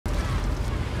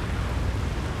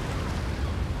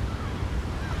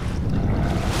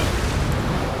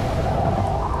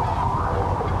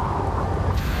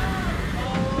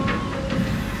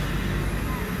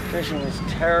fishing is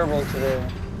terrible today.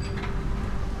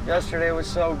 Yesterday was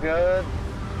so good.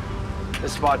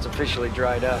 This spot's officially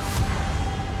dried up.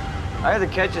 I either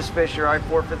catch this fish or I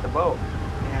forfeit the boat,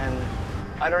 and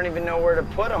I don't even know where to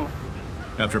put them.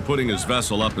 After putting his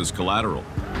vessel up as collateral,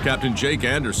 Captain Jake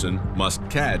Anderson must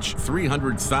catch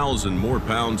 300,000 more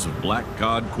pounds of black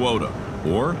cod quota,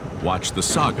 or watch the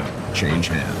saga change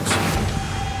hands.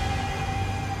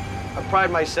 I pride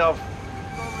myself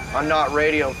on not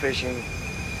radio fishing,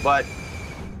 but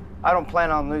I don't plan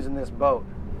on losing this boat.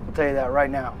 I'll tell you that right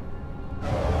now.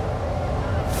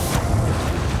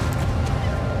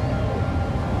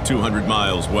 "200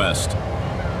 miles west.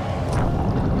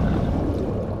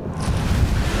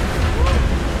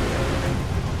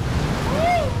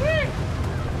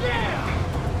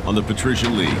 On the Patricia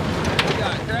Lee. We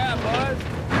got a crab, bud.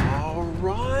 All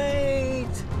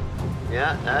right.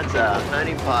 Yeah, that's a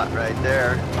honey pot right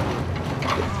there.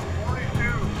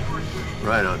 42.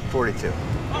 Right on, 42.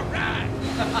 All right.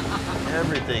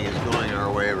 Everything is going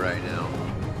our way right now.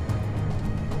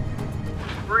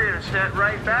 We're gonna set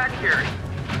right back here.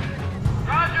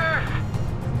 Roger.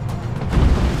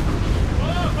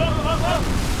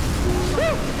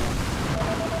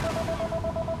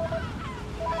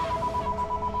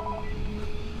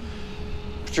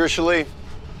 Patricia Lee.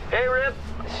 Hey, Rip.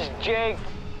 This is Jake.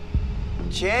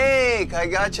 Jake, I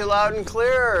got you loud and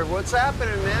clear. What's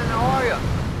happening, man? How are you?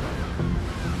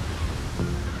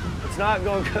 It's not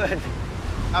going good.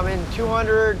 I'm in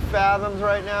 200 fathoms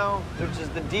right now, which is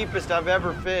the deepest I've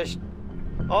ever fished.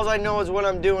 All I know is what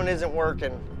I'm doing isn't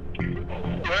working.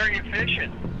 Where are you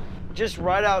fishing? Just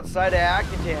right outside of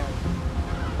Akutan.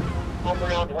 I'm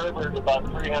around Herbert, about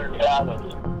 300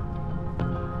 fathoms.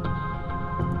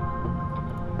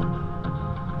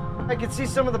 I can see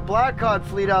some of the black cod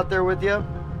fleet out there with you.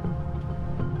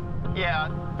 Yeah.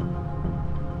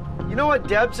 You know what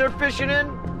depths they're fishing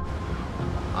in?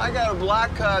 I got a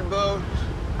black cod boat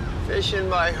fishing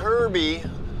by Herbie,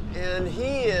 and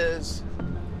he's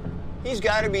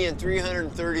got to be in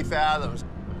 330 fathoms.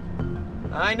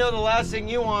 I know the last thing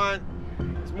you want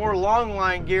is more long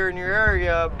line gear in your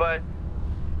area, but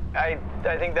I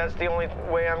think that's the only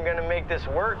way I'm gonna make this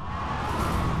work.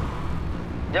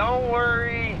 Don't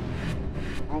worry,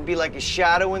 I'm gonna be like a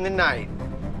shadow in the night.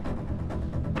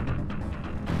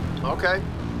 Okay.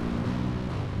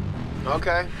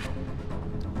 Okay.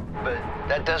 But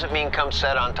that doesn't mean come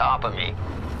set on top of me.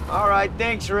 All right,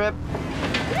 thanks, Rip.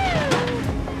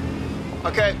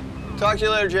 Okay, talk to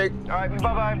you later, Jake. All right,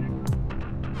 bye-bye.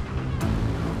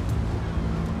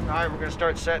 All right, we're gonna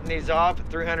start setting these off at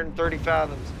 330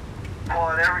 fathoms.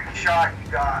 Pulling every shot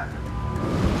you got.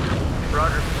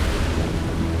 Roger.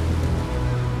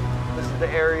 This is the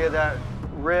area that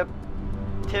Rip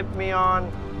tipped me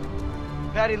on.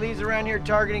 Patty Lee's around here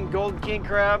targeting golden king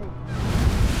crab.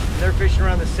 They're fishing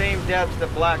around the same depths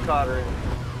that black cod are in.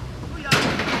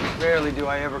 Rarely do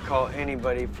I ever call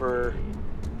anybody for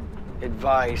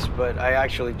advice, but I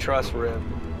actually trust Rip.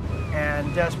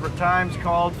 And desperate times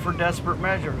called for desperate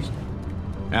measures.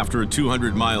 After a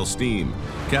 200-mile steam,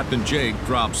 Captain Jake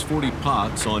drops 40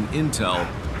 pots on intel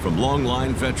from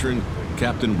longline veteran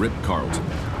Captain Rip Carlton.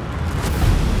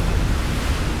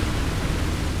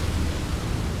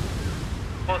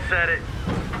 We'll set it.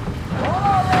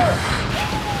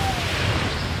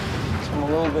 So I'm a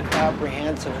little bit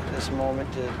apprehensive at this moment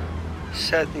to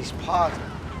set these pots.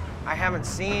 I haven't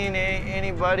seen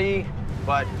anybody,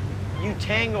 but you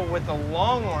tangle with a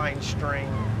long line string,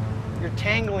 you're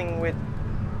tangling with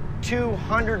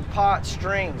 200 pot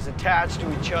strings attached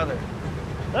to each other.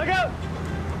 Look out!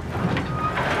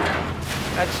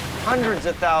 That's hundreds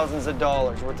of thousands of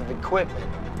dollars worth of equipment.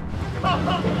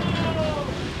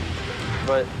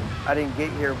 But I didn't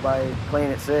get here by playing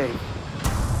it safe.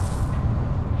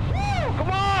 Woo,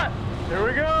 come on! Here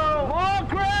we go! Come on,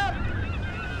 crab!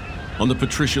 On the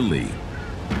Patricia Lee.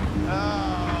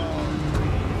 Oh,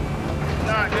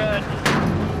 not good.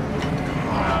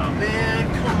 Oh, man,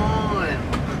 come on.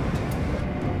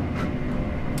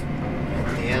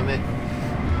 Damn it.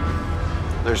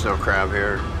 There's no crab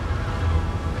here.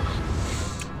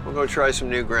 We'll go try some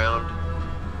new ground.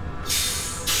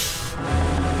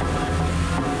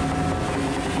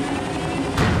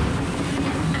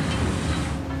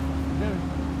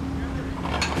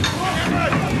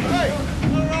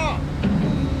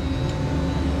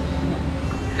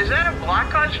 Is that a black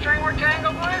cod string we're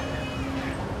tangled with?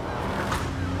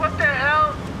 What the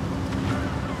hell?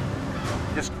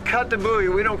 Just cut the buoy,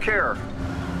 we don't care. I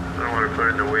don't want to put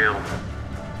it in the wheel.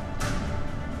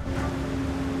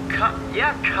 Cut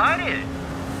it.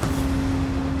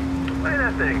 Look at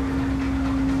that thing.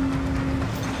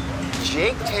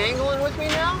 Jake tangling with me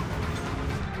now?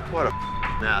 What a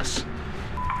mess.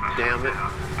 Damn it.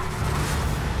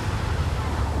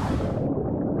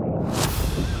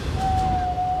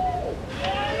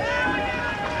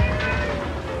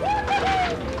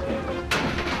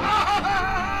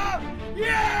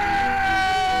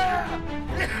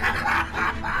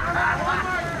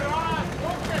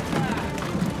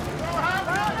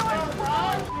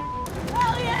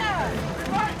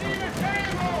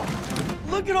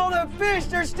 Look at all that fish.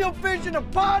 There's still fish in the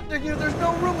pot. There's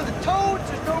no room in the totes.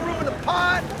 There's no room in the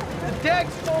pot. The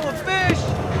deck's full of fish.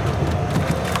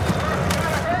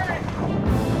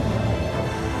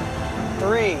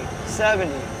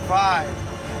 $3.75.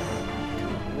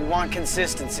 We want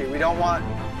consistency. We don't want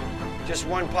just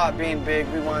one pot being big.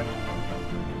 We want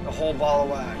the whole ball of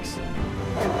wax.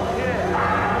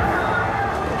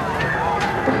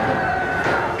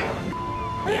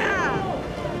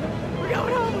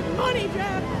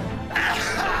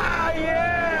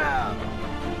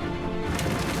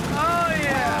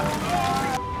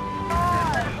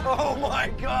 Oh my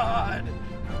God!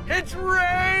 It's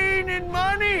raining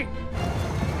money!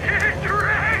 It's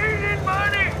raining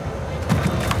money!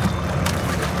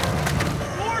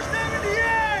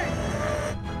 478!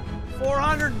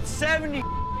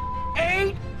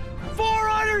 478?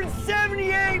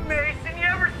 478, Mason! You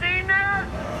ever seen that?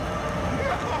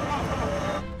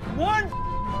 One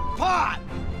pot!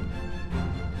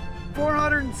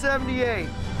 478.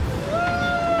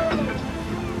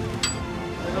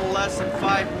 In less than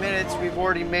 5 minutes, we've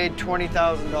already made $20,000.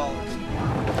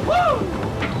 Woo!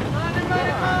 Money,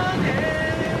 money, money!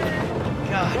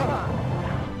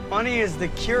 God, money is the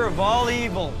cure of all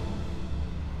evil.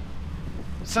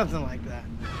 Something like that.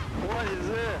 What is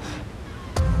this?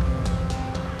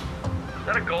 Is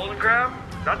that a golden crab?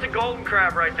 That's a golden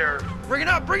crab right there. Bring it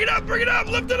up, bring it up, bring it up,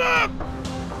 lift it up!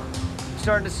 I'm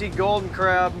starting to see golden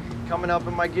crab coming up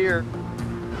in my gear.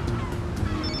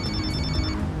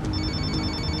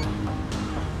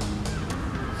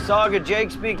 Saga,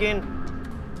 Jake speaking.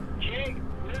 Jake,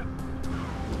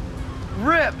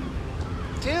 Rip!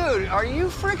 Dude, are you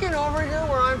freaking over here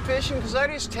where I'm fishing? Because I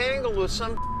just tangled with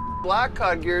some black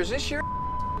cod gear. Is this your?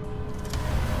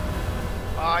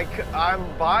 I'm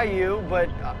by you, but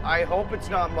I hope it's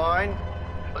not mine.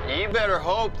 You better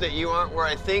hope that you aren't where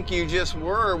I think you just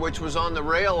were, which was on the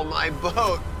rail of my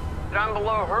boat. I'm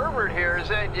below Herbert here.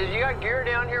 Did you got gear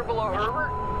down here below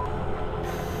Herbert?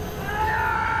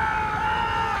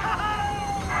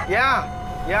 Yeah,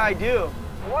 I do.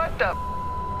 What the?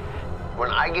 When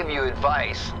I give you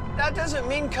advice, that doesn't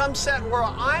mean come set where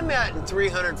I'm at in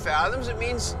 300 fathoms. It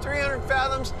means 300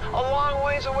 fathoms a long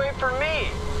ways away from me.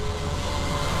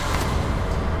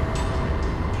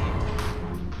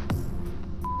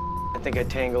 I think I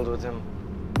tangled with him.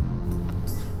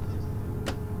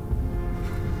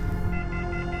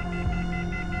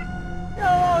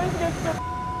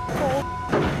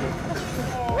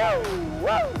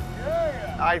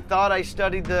 I thought I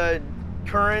studied the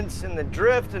currents and the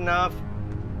drift enough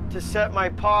to set my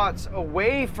pots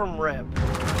away from Rip.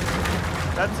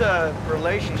 That's a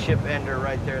relationship ender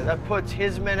right there. That puts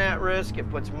his men at risk, it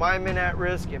puts my men at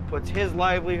risk, it puts his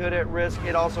livelihood at risk,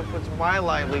 it also puts my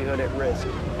livelihood at risk.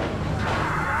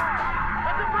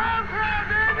 that's a brown crab,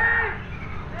 baby!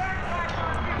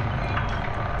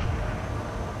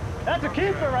 That's a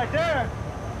keeper right there.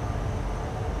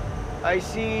 I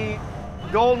see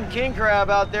golden king crab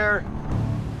out there.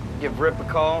 Give Rip a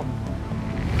call.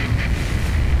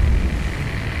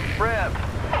 Rip,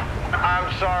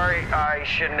 I'm sorry, I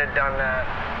shouldn't have done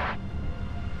that.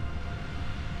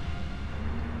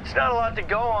 It's not a lot to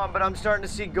go on, but I'm starting to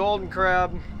see golden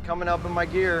crab coming up in my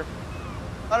gear.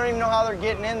 I don't even know how they're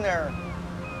getting in there.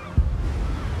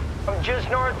 I'm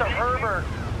just north of Herbert,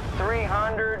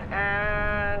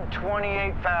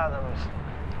 328 fathoms.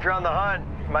 If you're on the hunt,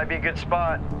 it might be a good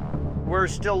spot. We're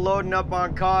still loading up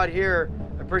on cod here.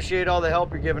 I appreciate all the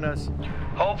help you're giving us.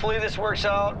 Hopefully this works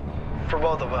out for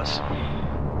both of us.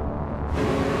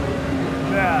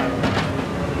 Yeah.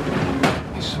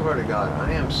 I swear to God,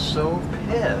 I am so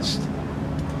pissed.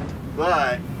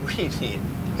 But we need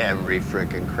every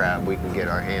frickin' crab we can get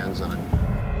our hands on.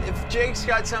 If Jake's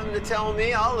got something to tell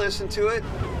me, I'll listen to it.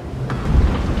 I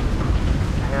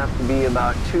have to be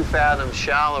about 2 fathoms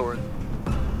shallower.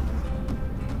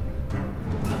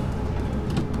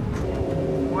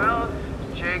 Well,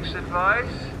 Jake's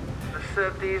advice, let's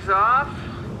set these off.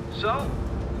 So,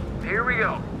 here we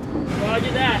go. Roger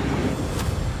that.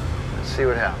 Let's see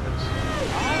what happens.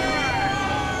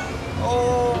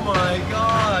 Oh my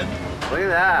God. Look at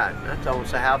that. That's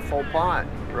almost a half full pot.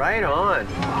 Right on.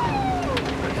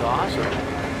 That's awesome.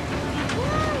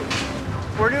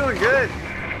 We're doing good.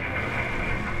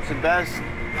 It's the best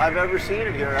I've ever seen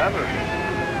it here, ever.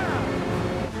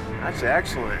 That's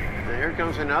excellent. And here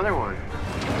comes another one.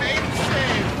 Made the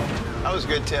save. That was a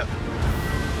good tip.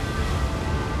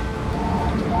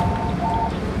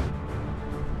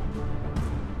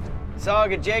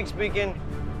 Saga, Jake speaking.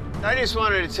 I just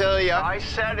wanted to tell you, I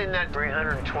sat in that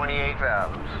 328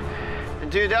 fathoms.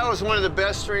 And dude, that was one of the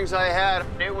best strings I had.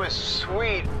 It was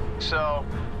sweet, so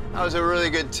that was a really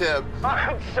good tip.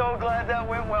 I'm so glad that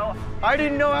went well. I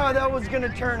didn't know how that was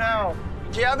gonna turn out.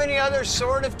 Do you have any other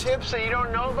sort of tips that you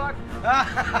don't know about?